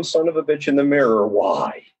the dumb son of a bitch in the mirror,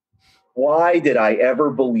 why? Why did I ever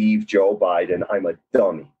believe Joe Biden? I'm a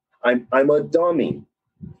dummy. I'm a dummy.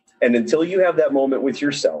 And until you have that moment with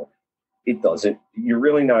yourself, you're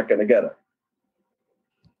really not going to get it.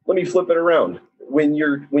 Let me flip it around. When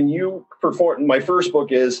you perform, my first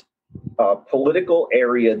book is Political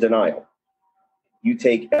Area Denial. You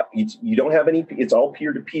don't have any, it's all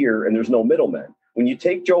peer-to-peer and there's no middlemen. When you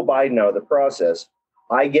take Joe Biden out of the process,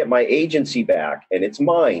 I get my agency back and it's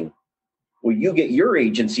mine. Well, you get your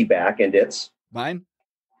agency back and it's mine.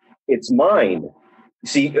 It's mine.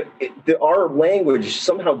 See, our language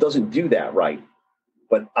somehow doesn't do that right.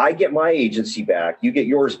 But I get my agency back. You get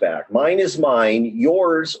yours back. Mine is mine.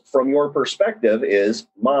 Yours, from your perspective, is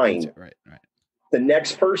mine. Right. The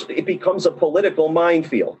next person, it becomes a political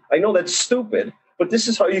minefield. I know that's stupid, but this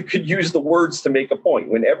is how you could use the words to make a point.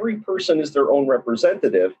 When every person is their own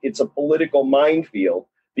representative, it's a political minefield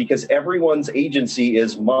because everyone's agency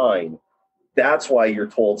is mine. That's why you're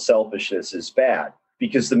told selfishness is bad.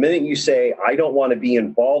 Because the minute you say, I don't want to be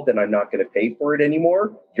involved and I'm not going to pay for it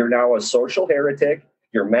anymore, you're now a social heretic.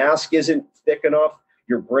 Your mask isn't thick enough.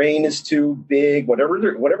 Your brain is too big.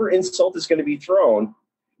 Whatever insult is going to be thrown,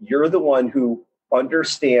 you're the one who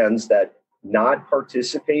understands that not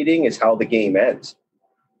participating is how the game ends.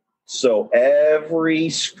 So every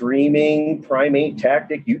screaming primate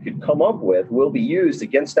tactic you could come up with will be used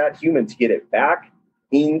against that human to get it back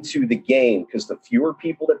into the game, because the fewer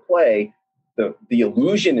people that play, the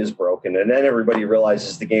illusion is broken, and then everybody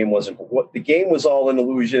realizes the game was all an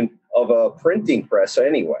illusion of a printing press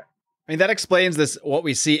anyway. I mean, that explains what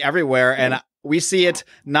we see everywhere, and we see it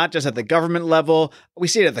not just at the government level. We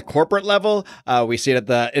see it at the corporate level. We see it at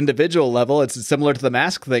the individual level. It's similar to the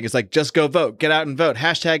mask thing. It's like, just go vote, get out and vote,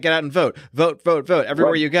 hashtag get out and vote, vote, vote, vote,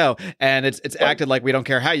 everywhere you go. And it's acted like we don't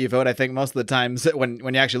care how you vote. I think most of the times when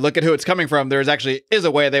you actually look at who it's coming from, there's actually is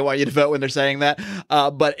a way they want you to vote when they're saying that.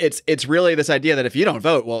 But it's really this idea that if you don't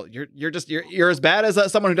vote, well, you're as bad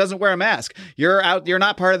as someone who doesn't wear a mask. You're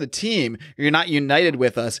not part of the team. You're not united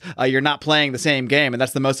with us. You're not playing the same game. And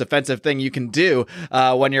that's the most offensive thing you can do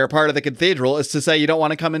when you're a part of the cathedral, is to say you don't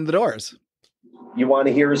want to come in the doors. You want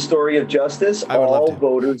to hear a story of justice? All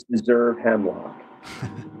voters deserve hemlock.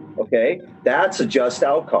 Okay? That's a just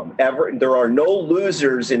outcome. There are no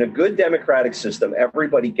losers in a good democratic system.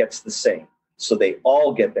 Everybody gets the same. So they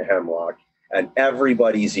all get the hemlock and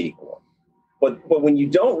everybody's equal. But when you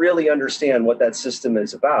don't really understand what that system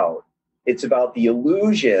is about, it's about the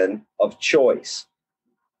illusion of choice.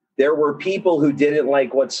 There were people who didn't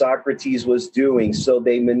like what Socrates was doing, so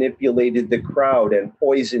they manipulated the crowd and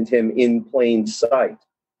poisoned him in plain sight.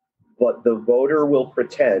 But the voter will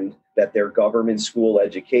pretend that their government school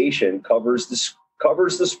education covers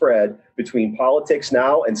the spread between politics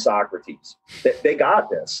now and Socrates. They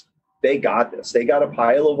got this. They got this. They got a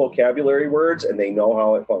pile of vocabulary words, and they know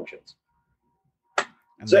how it functions.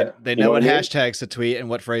 They know what hashtags to tweet and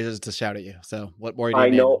what phrases to shout at you. So what more do you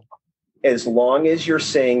need? I know. As long as you're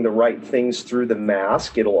saying the right things through the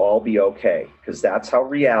mask, it'll all be okay, because that's how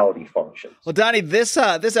reality functions. Well, Donnie, this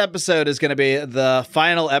episode is going to be the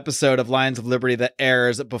final episode of Lions of Liberty that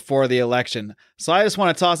airs before the election. So I just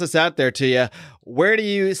want to toss this out there to you. Where do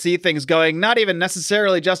you see things going? Not even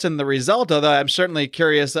necessarily just in the result, although I'm certainly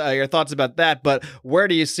curious your thoughts about that. But where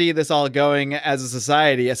do you see this all going as a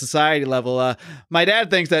society level? My dad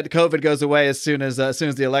thinks that COVID goes away as soon as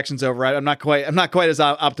the election's over. I'm not quite as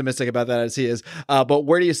optimistic about that as he is. But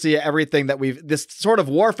where do you see everything that this sort of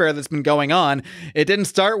warfare that's been going on? It didn't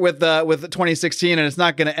start with 2016, and it's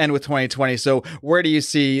not going to end with 2020. So where do you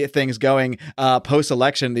see things going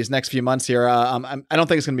post-election these next few months here? I don't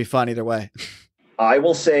think it's going to be fun either way. I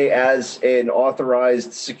will say, as an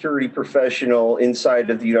authorized security professional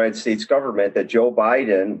inside of the United States government, that Joe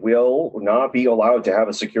Biden will not be allowed to have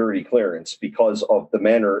a security clearance because of the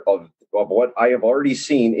manner of what I have already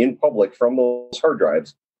seen in public from those hard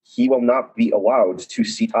drives. He will not be allowed to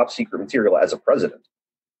see top secret material as a president.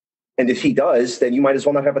 And if he does, then you might as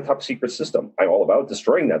well not have a top secret system. I'm all about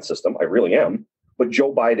destroying that system. I really am. But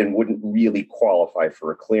Joe Biden wouldn't really qualify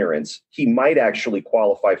for a clearance. He might actually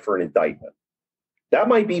qualify for an indictment. That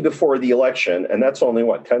might be before the election, and that's only,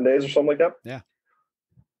 10 days or something like that? Yeah.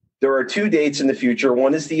 There are 2 dates in the future.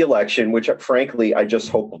 One is the election, which, frankly, I just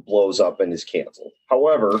hope blows up and is canceled.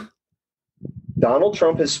 However, Donald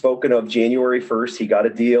Trump has spoken of January 1st. He got a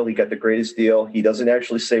deal. He got the greatest deal. He doesn't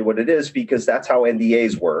actually say what it is because that's how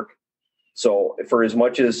NDAs work. So for as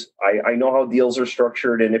much as I know how deals are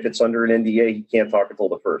structured, and if it's under an NDA, he can't talk until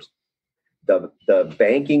the 1st. The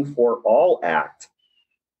Banking for All Act,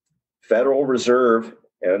 Federal Reserve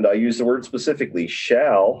and I use the word specifically,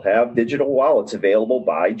 shall have digital wallets available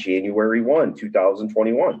by January 1,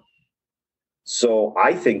 2021. So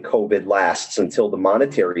I think COVID lasts until the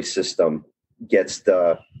monetary system gets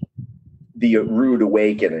the rude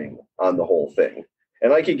awakening on the whole thing.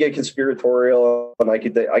 And I could get conspiratorial and I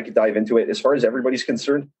could dive into it. As far as everybody's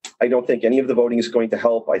concerned, I don't think any of the voting is going to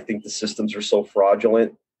help. I think the systems are so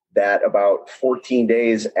fraudulent that about 14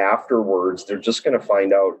 days afterwards, they're just going to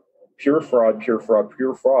find out pure fraud, pure fraud,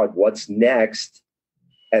 pure fraud. What's next?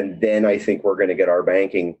 And then I think we're going to get our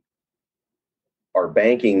banking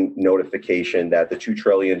notification that the $2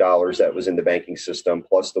 trillion that was in the banking system,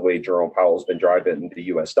 plus the way Jerome Powell's been driving the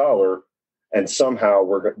US dollar, and somehow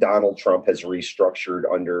Donald Trump has restructured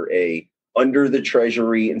under the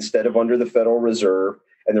Treasury instead of under the Federal Reserve,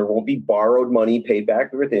 and there won't be borrowed money paid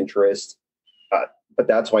back with interest. But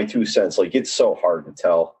that's my 2 cents. Like, it's so hard to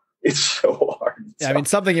tell. It's so hard to tell. I mean,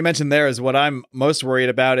 something you mentioned there is what I'm most worried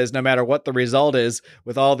about is no matter what the result is,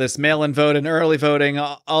 with all this mail-in vote and early voting,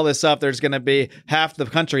 all this stuff, there's going to be half the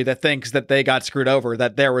country that thinks that they got screwed over,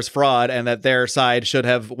 that there was fraud, and that their side should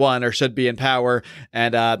have won or should be in power.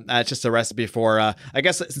 And it's just a recipe for, I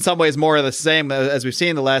guess, in some ways more of the same as we've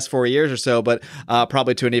seen the last 4 years or so, but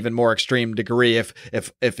probably to an even more extreme degree if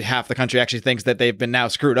half the country actually thinks that they've been now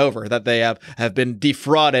screwed over, that they have been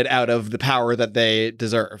defrauded out of the power that they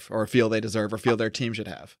deserve, or feel they deserve, or feel their team should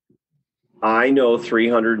have. I know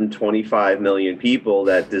 325 million people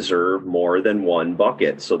that deserve more than one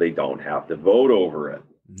bucket, so they don't have to vote over it.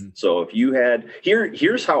 Mm-hmm. So if you had,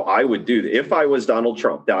 here's how I would do it. If I was Donald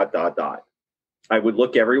Trump, I would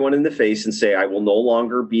look everyone in the face and say, I will no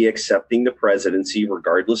longer be accepting the presidency,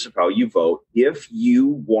 regardless of how you vote. If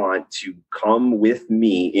you want to come with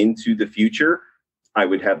me into the future, I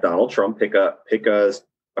would have Donald Trump pick a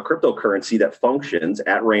cryptocurrency that functions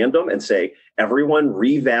at random and say, everyone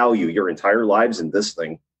revalue your entire lives in this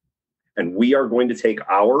thing. And we are going to take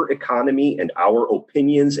our economy and our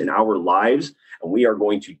opinions and our lives, and we are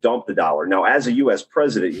going to dump the dollar. Now, as a US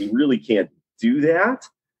president, he really can't do that.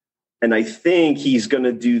 And I think he's going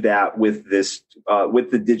to do that with this, with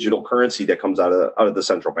the digital currency that comes out of the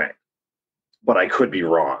central bank. But I could be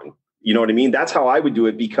wrong. You know what I mean? That's how I would do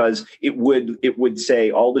it, because it would say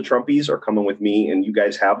all the Trumpies are coming with me and you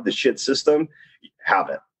guys have the shit system. Have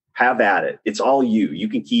at it. It's all you. You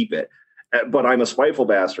can keep it. But I'm a spiteful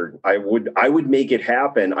bastard. I would make it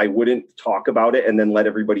happen. I wouldn't talk about it and then let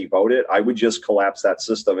everybody vote it. I would just collapse that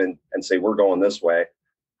system and say, we're going this way.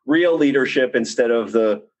 Real leadership instead of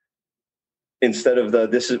the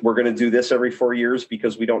we're going to do this every 4 years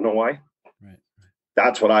because we don't know why. Right.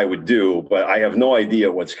 That's what I would do, but I have no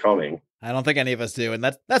idea what's coming. I don't think any of us do, and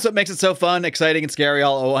that's what makes it so fun, exciting, and scary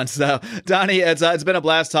all at once. So, Donnie, it's been a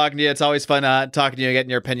blast talking to you. It's always fun talking to you and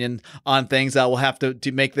getting your opinion on things. We'll have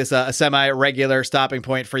to make this a semi-regular stopping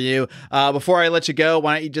point for you. Before I let you go,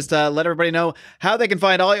 why don't you just let everybody know how they can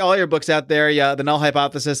find all your books out there, The Null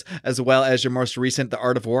Hypothesis, as well as your most recent, The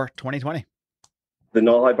Art of War 2020. The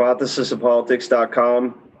Null Hypothesis of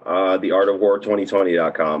Politics.com. The Art of War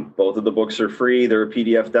 2020.com. Both of the books are free. They're a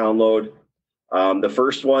PDF download. The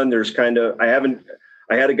first one,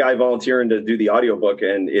 I had a guy volunteering to do the audiobook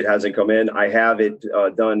and it hasn't come in. I have it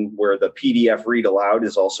done where the PDF read aloud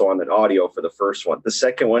is also on an audio for the first one. The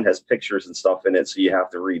second one has pictures and stuff in it, so you have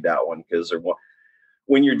to read that one, because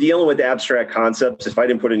when you're dealing with abstract concepts, if I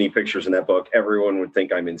didn't put any pictures in that book, everyone would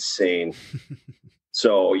think I'm insane.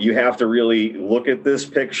 So you have to really look at this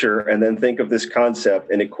picture and then think of this concept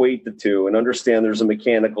and equate the two and understand there's a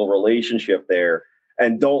mechanical relationship there.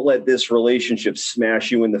 And don't let this relationship smash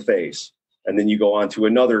you in the face. And then you go on to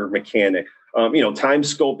another mechanic. Time,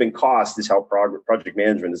 scope, and cost is how project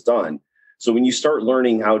management is done. So when you start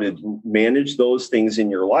learning how to manage those things in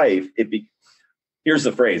your life, here's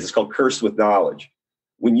the phrase, it's called cursed with knowledge.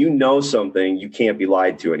 When you know something, you can't be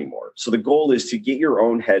lied to anymore. So the goal is to get your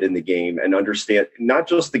own head in the game and understand not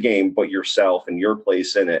just the game, but yourself and your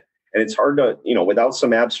place in it. And it's hard to, without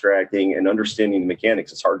some abstracting and understanding the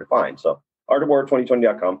mechanics, it's hard to find. So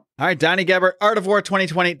artofwar2020.com. All right, Donnie Gebert,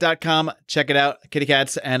 artofwar2020.com. Check it out, kitty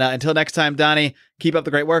cats. And until next time, Donnie, keep up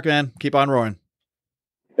the great work, man. Keep on roaring.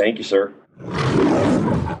 Thank you, sir.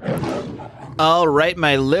 All right,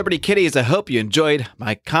 my Liberty Kitties, I hope you enjoyed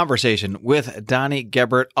my conversation with Donnie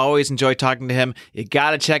Gebert. Always enjoy talking to him. You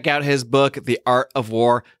got to check out his book, The Art of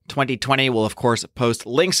War 2020. We'll, of course, post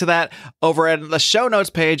links to that over at the show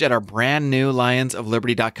notes page at our brand new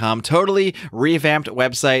lionsofliberty.com. Totally revamped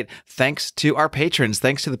website. Thanks to our patrons.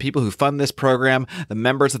 Thanks to the people who fund this program, the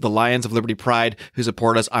members of the Lions of Liberty Pride who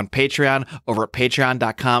support us on Patreon over at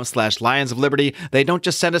patreon.com/lionsofliberty. They don't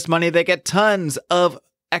just send us money, they get tons of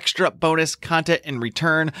extra bonus content in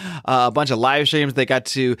return, a bunch of live streams. They got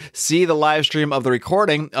to see the live stream of the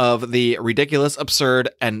recording of the ridiculous, absurd,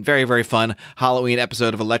 and very, very fun Halloween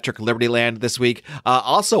episode of Electric Liberty Land this week.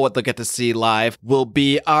 Also, what they'll get to see live will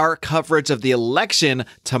be our coverage of the election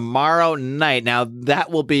tomorrow night. Now, that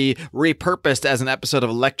will be repurposed as an episode of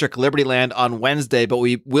Electric Liberty Land on Wednesday, but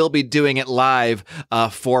we will be doing it live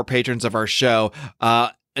for patrons of our show.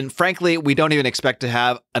 And frankly, we don't even expect to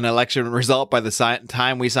have an election result by the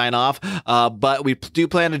time we sign off, but we do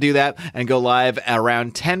plan to do that and go live at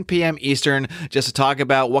around 10 p.m. Eastern just to talk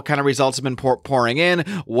about what kind of results have been pouring in,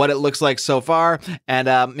 what it looks like so far, and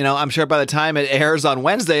I'm sure by the time it airs on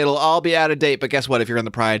Wednesday, it'll all be out of date, but guess what? If you're in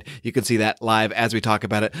the Pride, you can see that live as we talk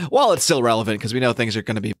about it, while it's still relevant, because we know things are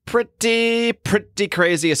going to be pretty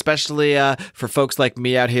crazy, especially for folks like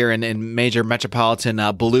me out here in major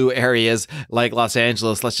metropolitan blue areas like Los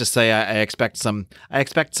Angeles. Let's just say I expect some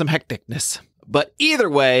hecticness. But either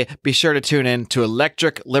way, be sure to tune in to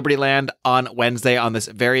Electric Liberty Land on Wednesday on this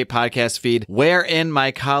very podcast feed, wherein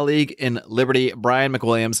my colleague in Liberty, Brian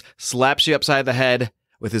McWilliams, slaps you upside the head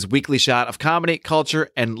with his weekly shot of comedy,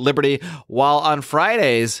 culture, and liberty, while on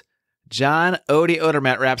Fridays, John Odie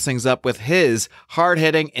Odermatt wraps things up with his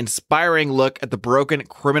hard-hitting, inspiring look at the broken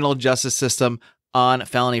criminal justice system on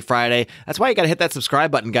Felony Friday. That's why you got to hit that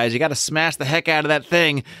subscribe button, guys. You got to smash the heck out of that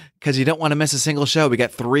thing because you don't want to miss a single show. We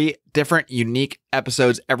got 3 different unique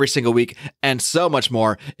episodes every single week and so much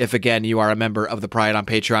more if, again, you are a member of the Pride on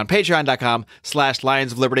Patreon.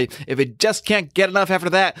 Patreon.com/Lions of Liberty. If you just can't get enough after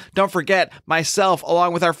that, don't forget, myself,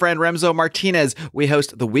 along with our friend Remzo Martinez, we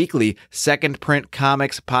host the weekly Second Print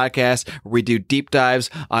Comics podcast where we do deep dives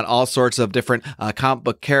on all sorts of different comic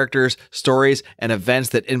book characters, stories, and events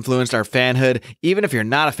that influenced our fanhood. Even if you're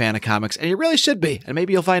not a fan of comics, and you really should be, and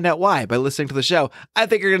maybe you'll find out why by listening to the show, I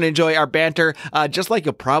think you're going to enjoy our banter, just like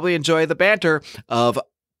you'll probably enjoy the banter of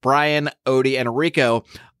Brian, Odie, and Rico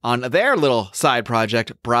on their little side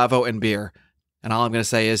project, Bravo and Beer. And all I'm going to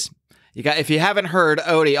say is, if you haven't heard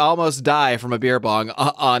Odie almost die from a beer bong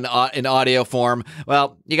in audio form,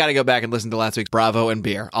 well, you got to go back and listen to last week's Bravo and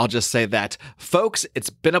Beer. I'll just say that. Folks, it's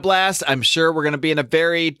been a blast. I'm sure we're going to be in a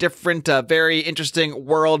very different, very interesting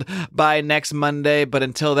world by next Monday. But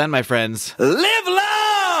until then, my friends, live long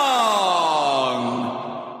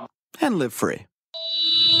and live free.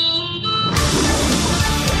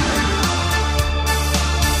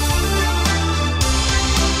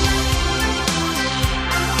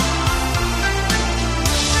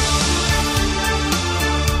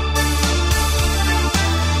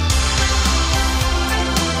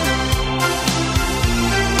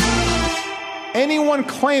 Anyone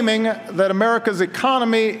claiming that America's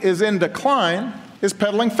economy is in decline is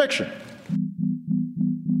peddling fiction.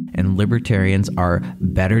 And libertarians are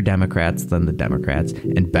better Democrats than the Democrats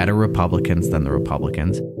and better Republicans than the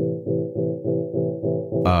Republicans.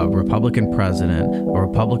 A Republican president, a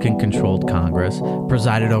Republican-controlled Congress,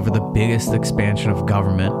 presided over the biggest expansion of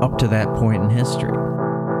government up to that point in history.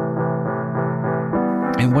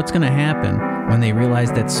 And what's going to happen when they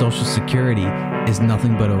realize that Social Security is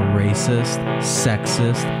nothing but a racist,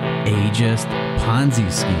 sexist, ageist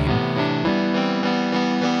Ponzi scheme?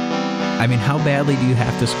 I mean, how badly do you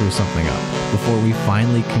have to screw something up before we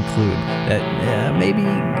finally conclude that maybe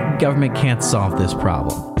government can't solve this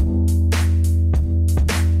problem?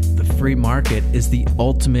 The free market is the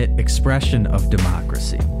ultimate expression of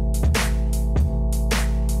democracy.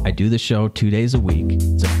 I do the show 2 days a week.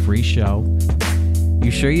 It's a free show. You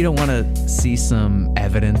sure you don't want to see some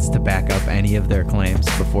evidence to back up any of their claims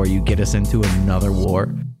before you get us into another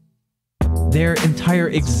war? Their entire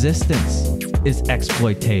existence is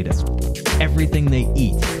exploitative. Everything they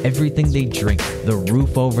eat, everything they drink, the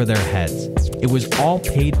roof over their heads, it was all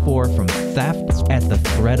paid for from theft at the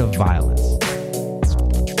threat of violence.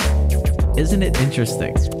 Isn't it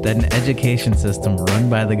interesting that an education system run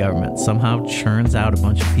by the government somehow churns out a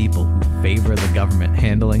bunch of people who favor the government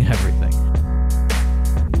handling everything?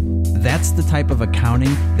 That's the type of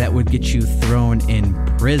accounting that would get you thrown in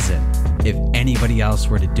prison if anybody else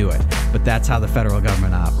were to do it. But that's how the federal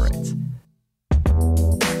government operates.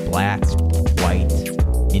 Black, white,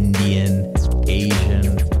 Indian,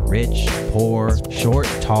 Asian, rich, poor, short,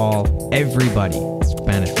 tall, everybody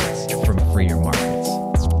benefits from freer markets.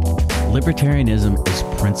 Libertarianism is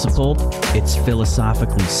principled, it's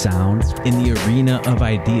philosophically sound. In the arena of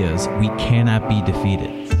ideas, we cannot be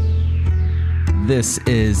defeated. This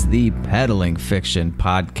is the Peddling Fiction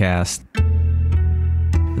Podcast,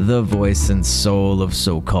 the voice and soul of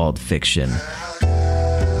so-called fiction.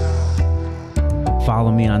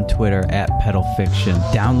 Follow me on Twitter at PeddleFiction.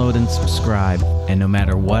 Download and subscribe, and no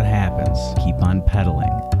matter what happens, keep on peddling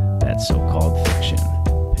that so-called fiction.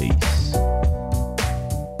 Peace.